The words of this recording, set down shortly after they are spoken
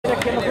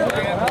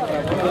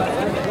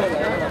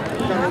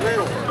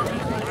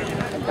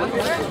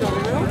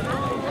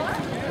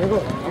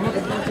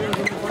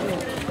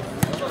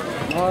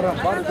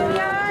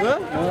No,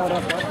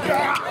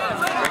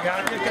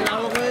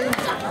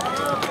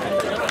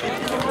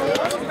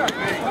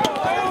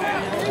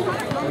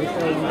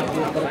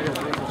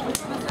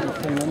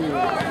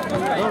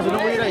 si no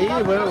voy a ir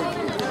ahí, bueno.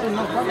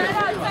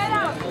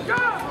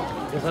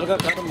 Que salga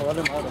caro, me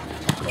vale madre.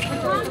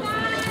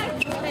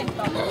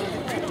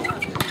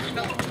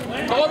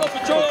 ¡Todo,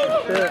 pichón!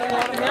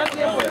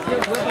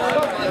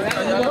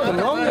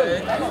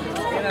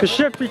 ¿Qué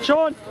chef,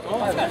 pichón?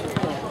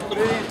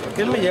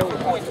 ¿Quién me llevo?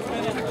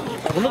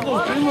 Uno de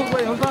los primos,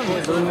 güey, ¿dónde están?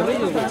 Los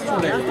morrillos, güey.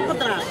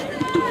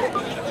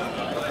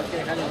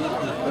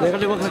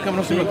 Déjale bajar la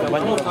cámara, si no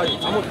caballo.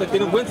 Vamos, te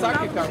tiene un buen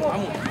saque, cabrón.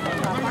 Vamos.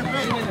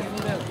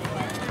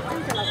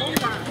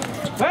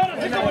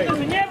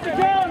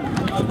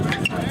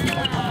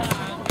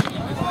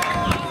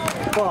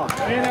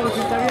 Mira, pues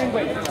está bien,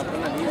 güey.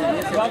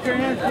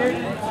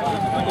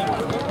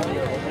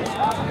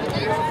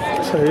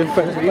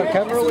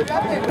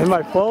 In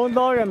my phone,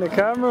 dog, on the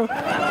camera.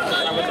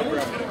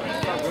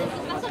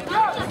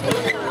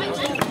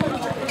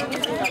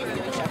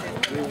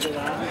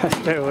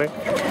 Este güey.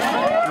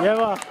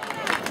 Lleva.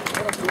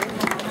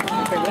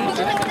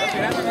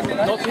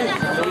 No, sí.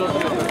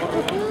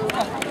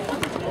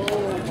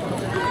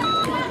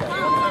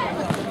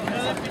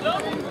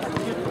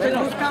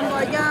 Estoy buscando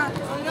allá.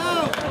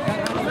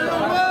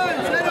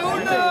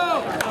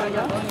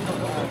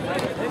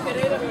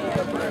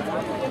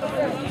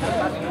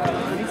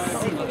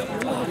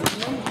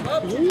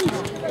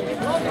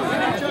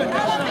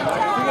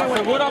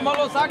 Segura, no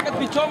lo saques,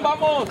 pichón,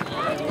 vamos.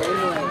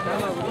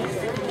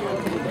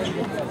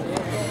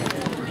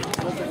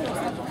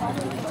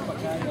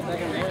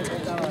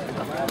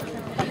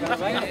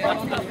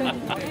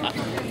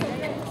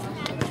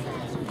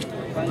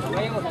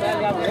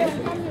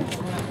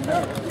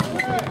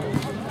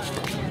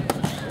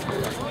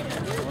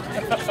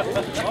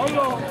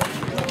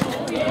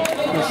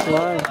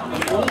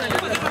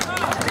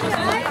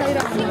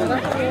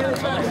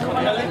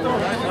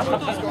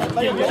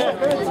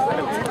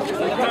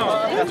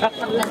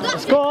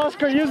 Let's go,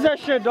 Oscar, use that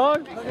shit,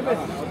 dog.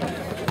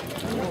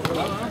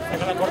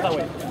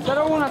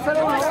 0-1,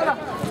 ahora.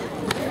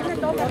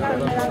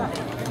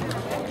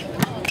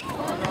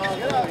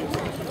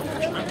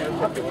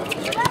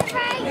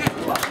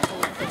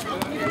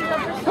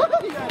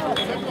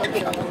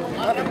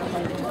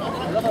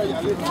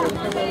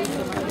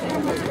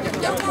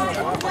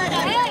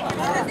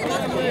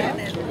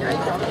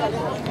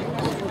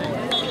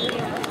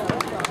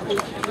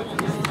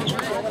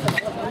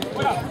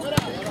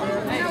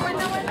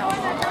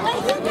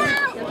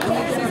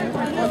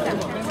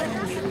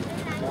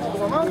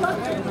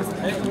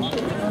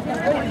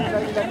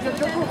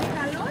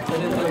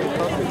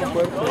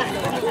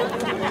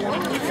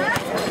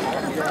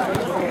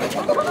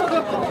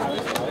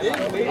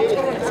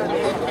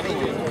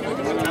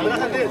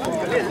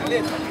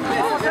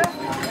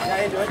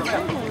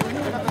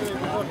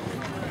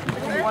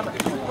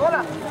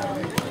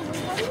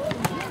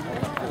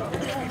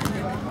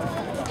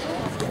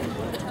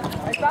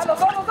 Ahí está, los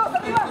dos,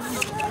 arriba.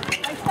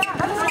 Ahí está.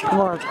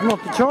 Come on,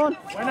 pichón.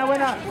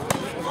 Buena.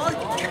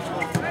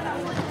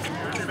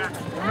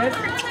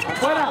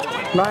 Afuera.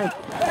 Nine.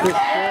 Good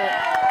shit.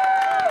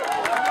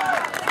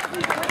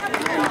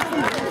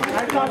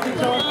 Ahí está,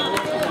 pichón.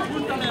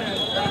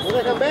 ¡No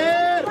dejan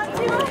ver!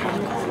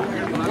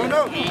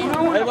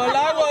 Ahí va el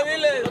agua,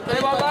 dile.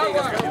 Ahí va el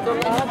agua.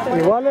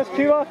 Igual es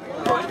Chiva.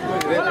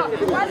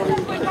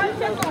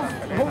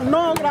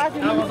 No,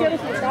 gracias, no me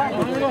quieres quitar.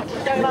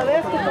 Te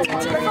agradezco.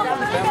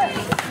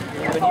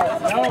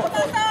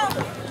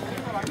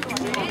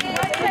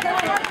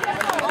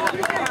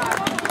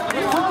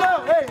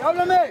 ¡Hey,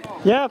 háblame!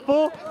 Yeah,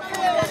 fool.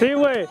 Sí,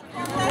 güey.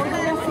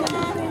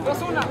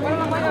 2-1,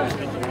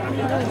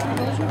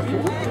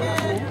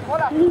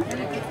 hola.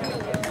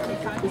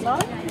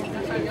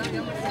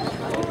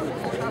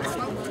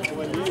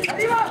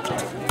 ¡Arriba!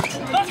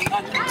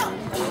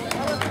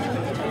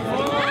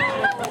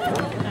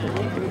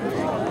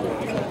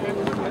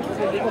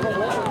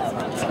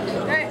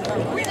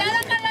 ¡Cuidado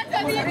con la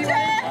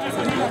ceviche!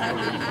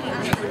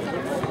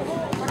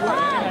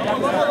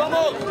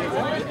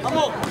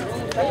 ¡Vamos!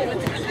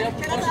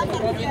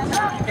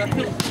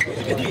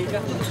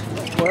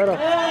 Fuera.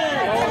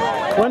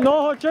 Buen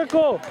ojo,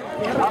 Checo.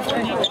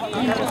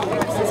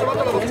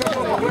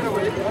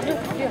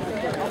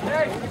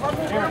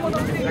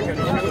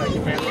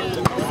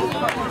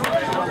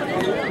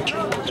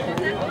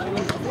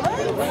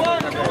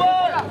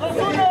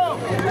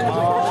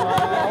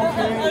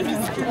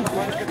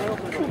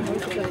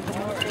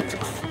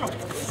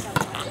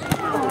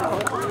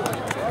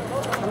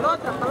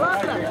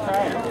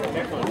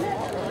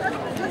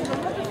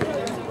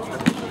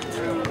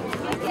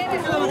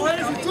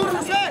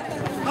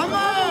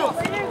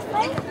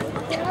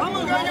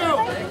 ¡Vamos, gallo!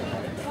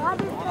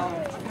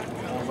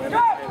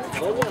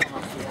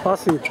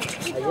 Fácil.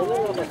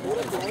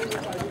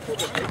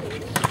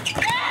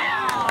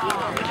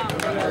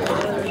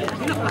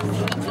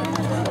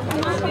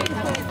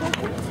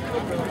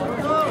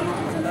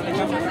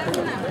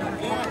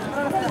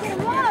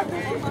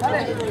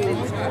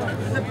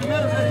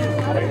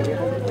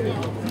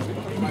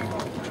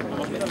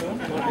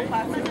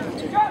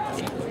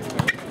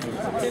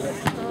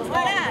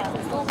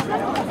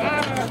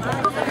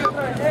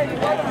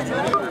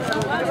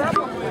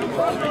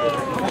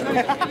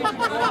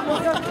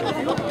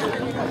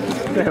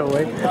 Pero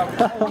güey.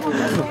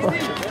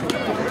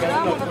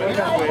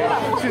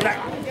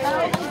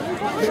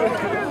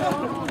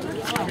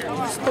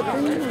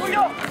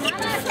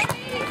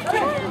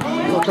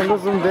 No tengo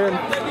zoom in.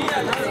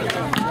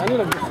 I need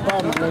a good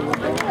spot.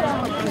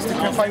 You still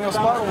can't find no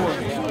spot or what?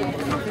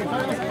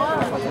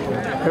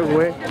 Hey,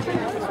 güey.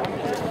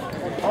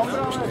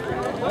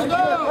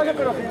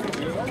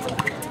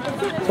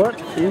 What?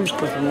 Jeez,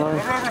 pues no.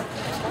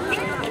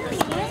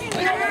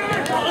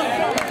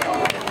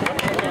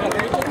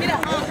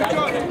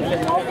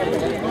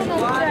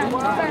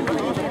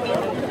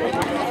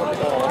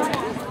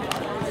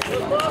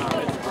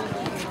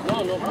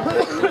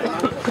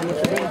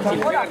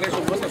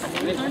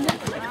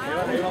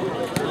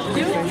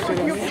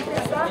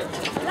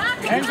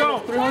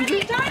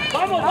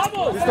 Vamos,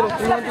 vamos.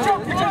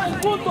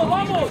 Puntos,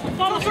 vamos.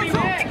 Vamos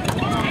primero.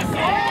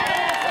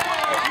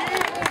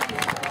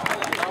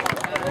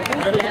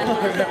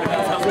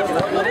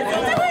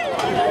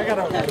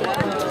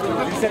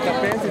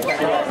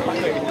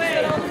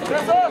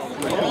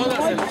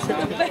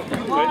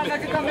 Hay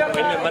que cambiar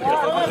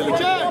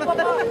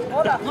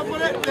no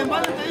poner, de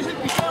mal te dice el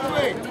pichón,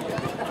 güey.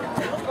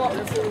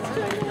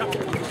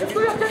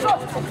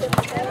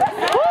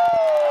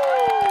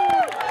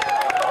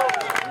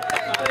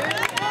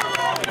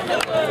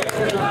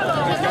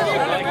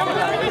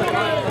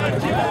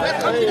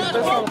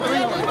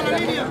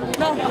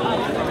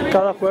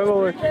 Cada juego,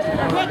 güey. 4-2,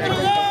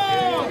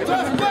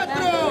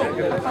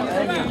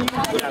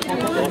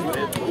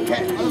 2-4.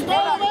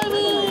 ¡Hola,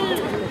 baby!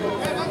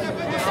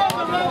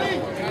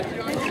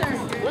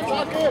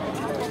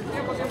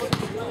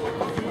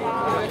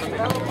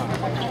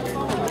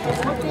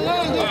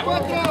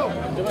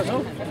 ¿Qué pasó?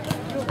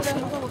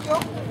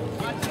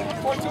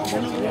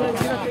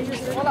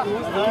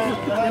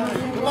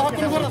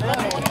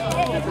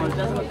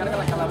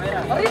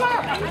 ¡Arriba!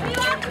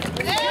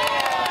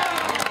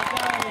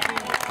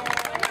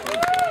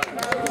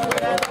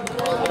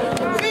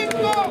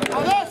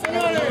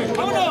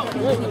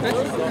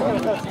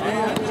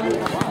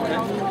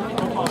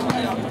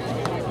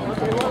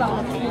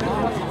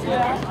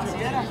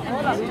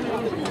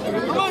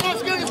 Come on,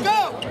 let's go, let's go!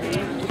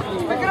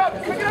 Pick it up,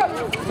 pick it up!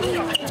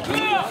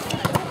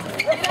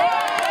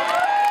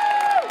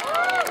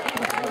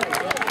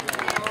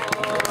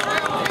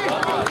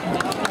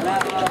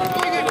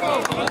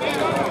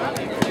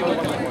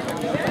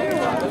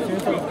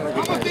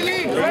 Vamos, Tilly!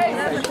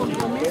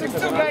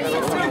 6-2, guys, 6-2!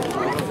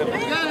 I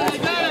got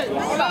it!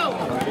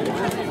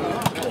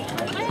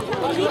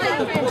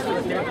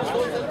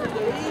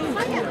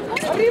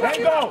 Arriba,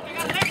 arriba!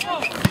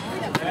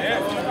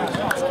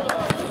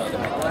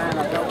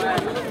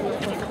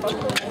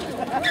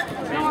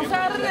 Vamos a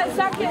darle el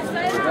saque,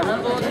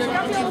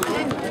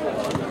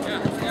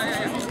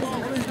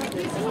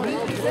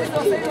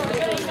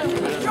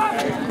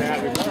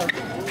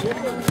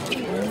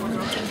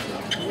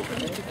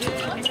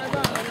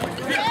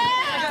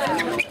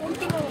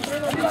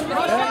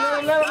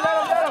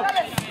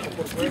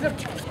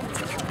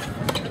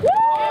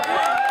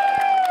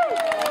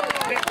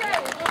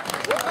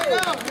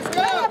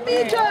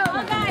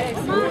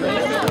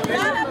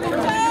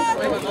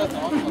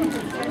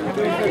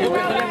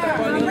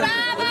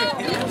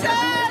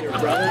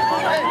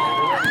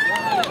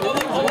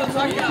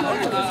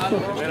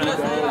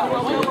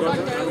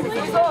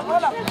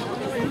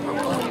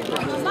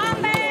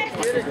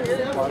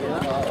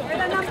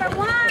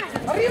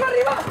 ¡Arriba,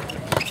 arriba!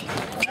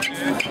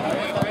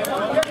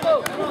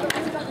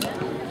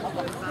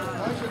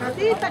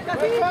 Casita,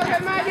 casita.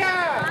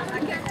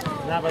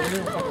 Nah, but we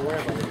didn't fucking worry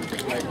about it.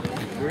 Like,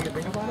 you really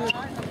think about it?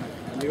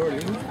 New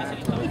Orleans?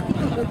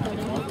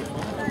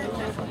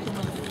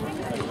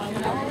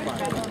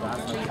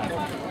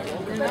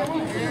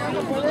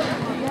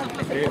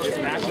 It's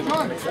an action.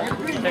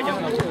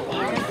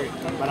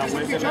 Para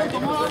Wednesday.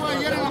 Tomó agua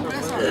ayer en la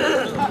presa.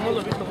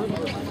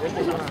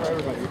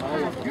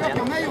 Yo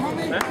con medio,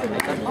 homie.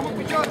 Vamos,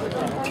 pichón.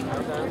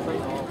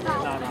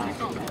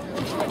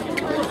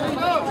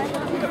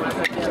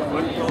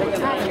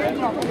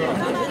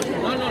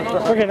 The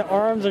freaking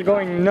arms are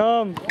going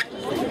numb.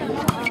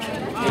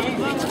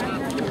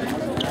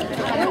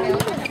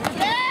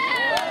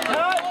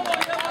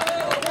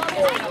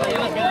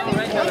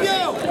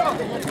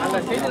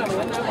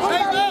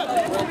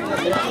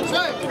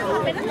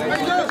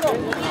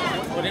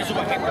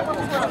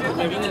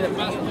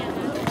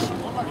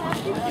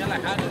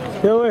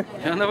 Yeah, güey.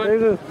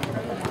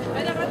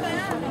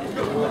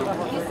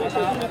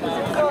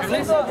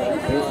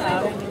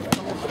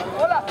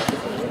 Hola.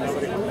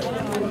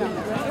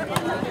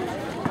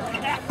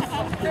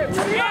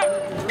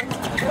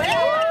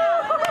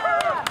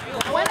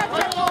 Buena,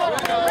 Checo.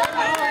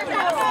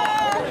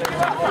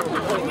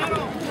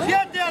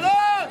 7-2.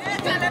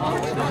 Échale,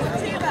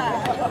 chiva.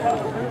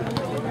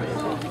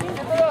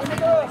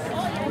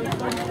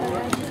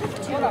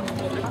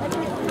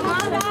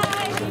 Hola.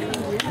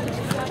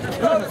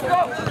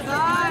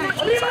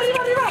 Arriba,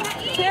 arriba, arriba.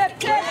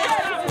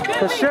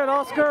 Good shit,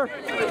 Oscar.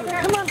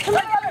 Come on, come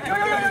on.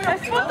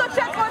 Es punto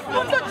Checo, es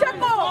punto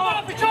Checo.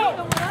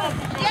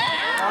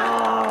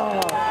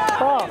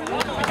 Stop.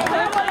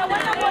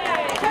 Buena bola.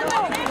 Checo.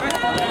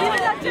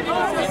 Dímela, Checo.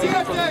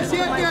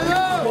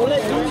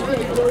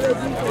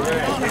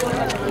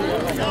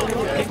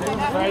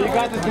 Alright, you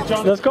got this,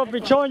 Pichon. Let's go,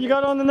 Pichon. You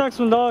got on the next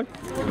one, dog.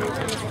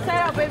 Set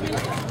out, baby.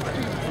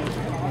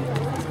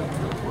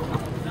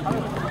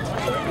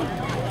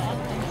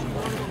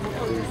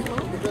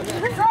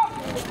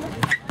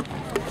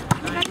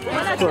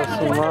 Pues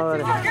su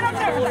madre.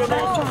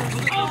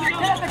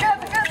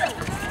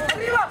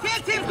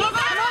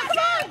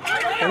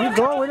 There you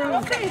go, winner.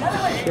 What's the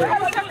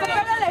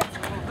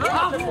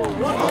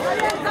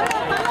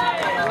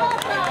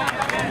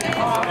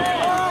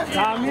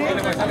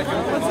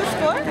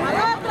score?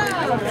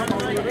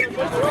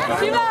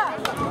 Shiva,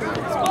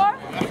 score?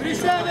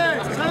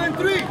 3-7,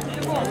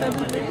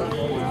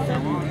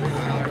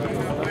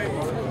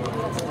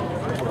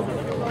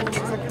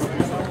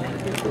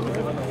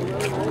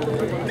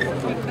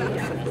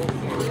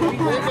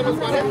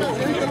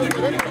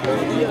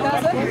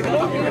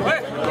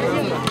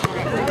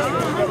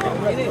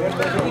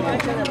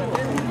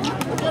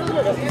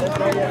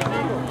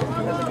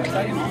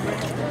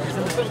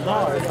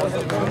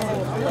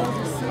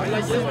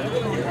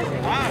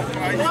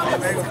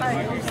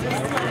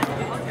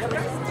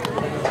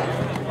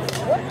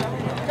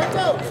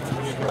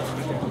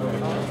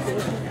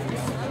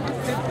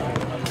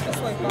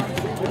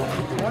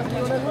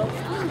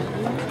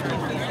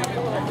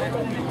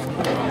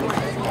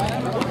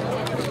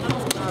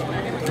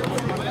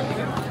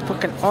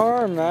 Fucking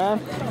arm, man.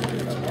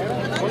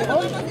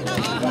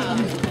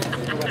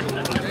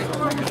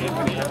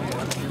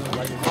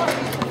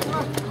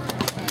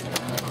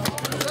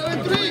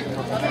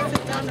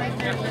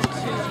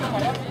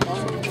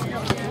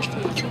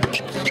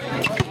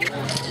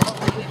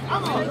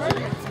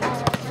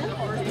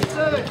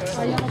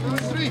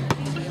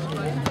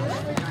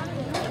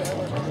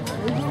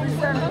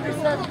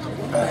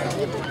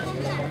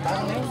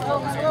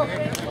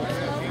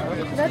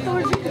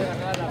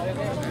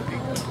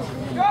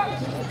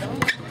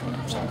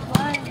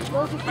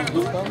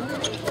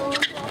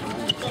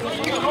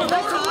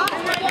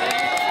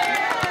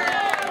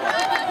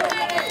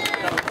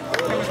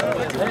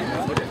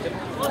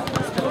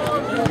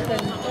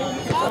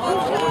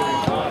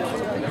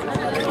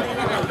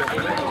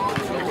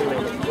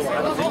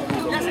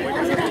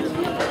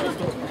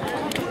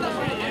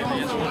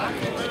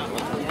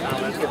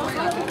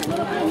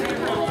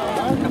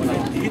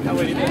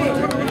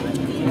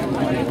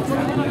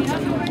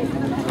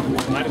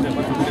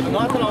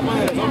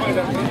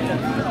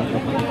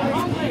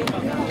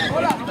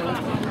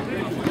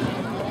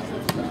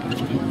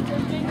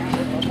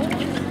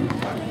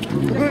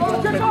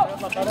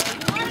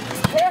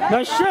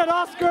 Nice shit,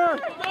 Oscar!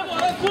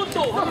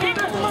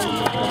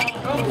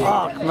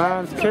 Fuck,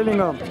 man, it's killing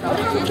him.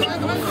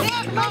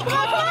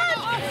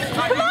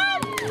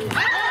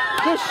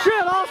 Good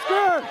shit,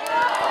 Oscar!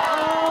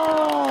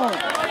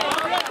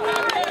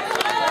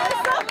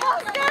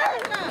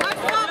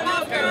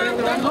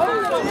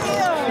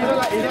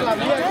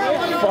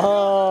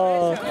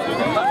 Oh.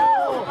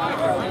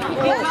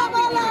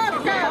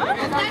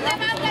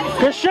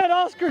 Good shit,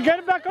 Oscar. Get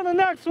it back on the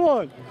next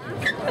one.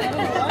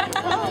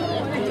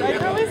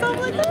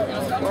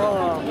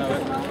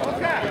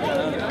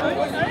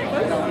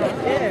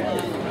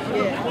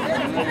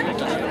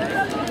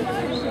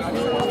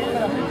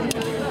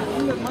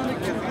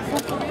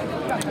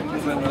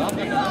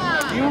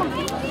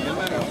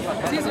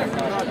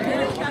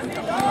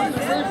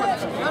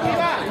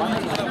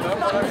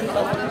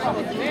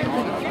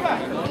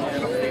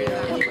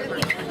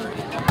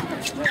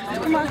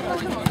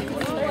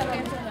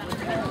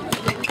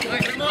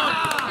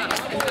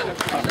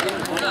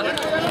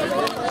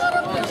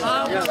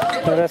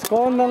 Pero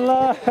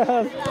escóndanla.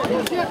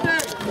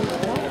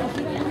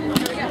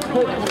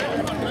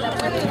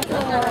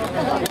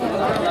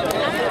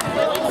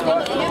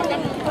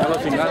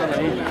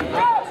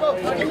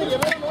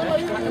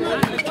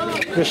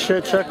 Good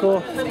shit,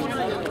 Checo.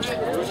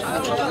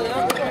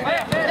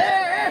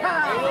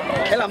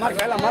 Es la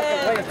marca,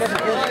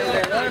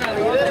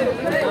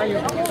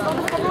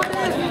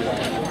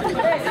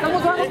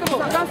 Estamos dando que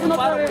sacaste una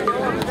otra vez.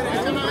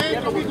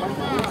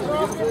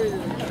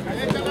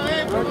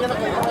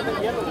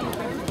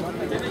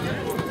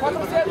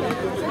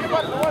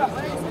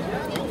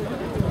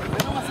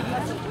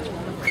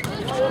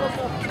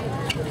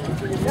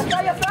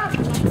 Ya está.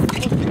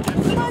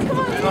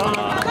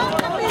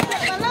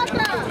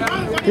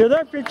 You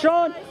there,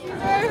 Pichon?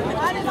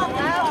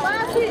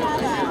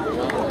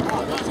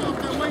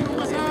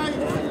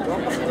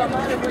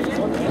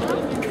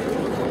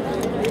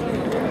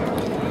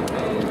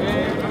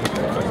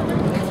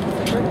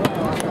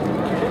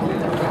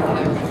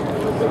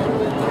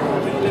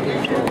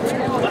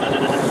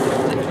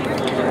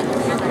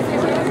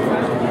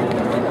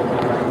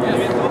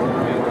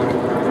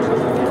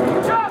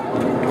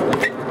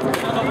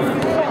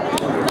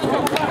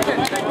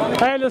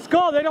 Hey, let's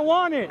go. They don't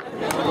want it. El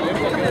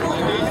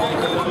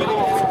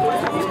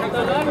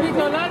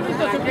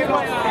árbitro se quiere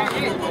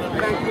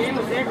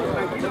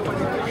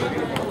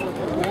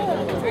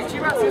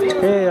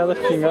Ya los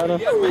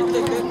chingaron.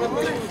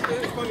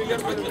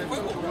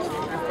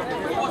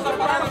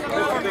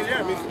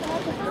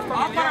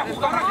 para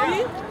jugar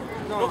aquí.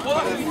 No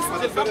puedo seguir,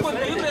 el campo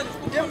es libre.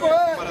 Tiempo,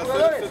 para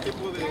hacer este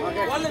tipo de...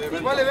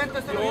 ¿Cuál evento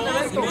es el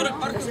evento? Señor, el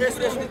parque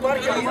es un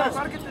parque.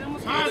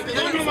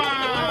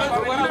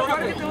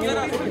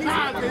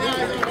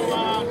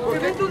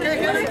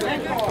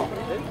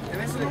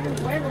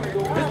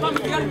 Es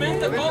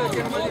familiarmente todo.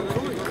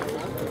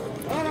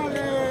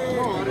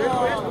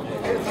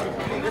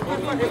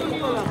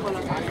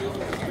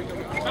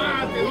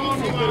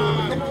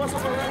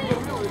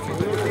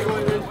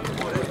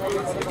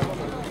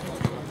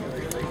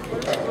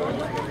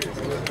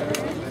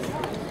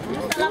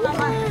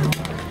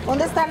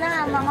 ¿Dónde está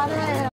la mamá de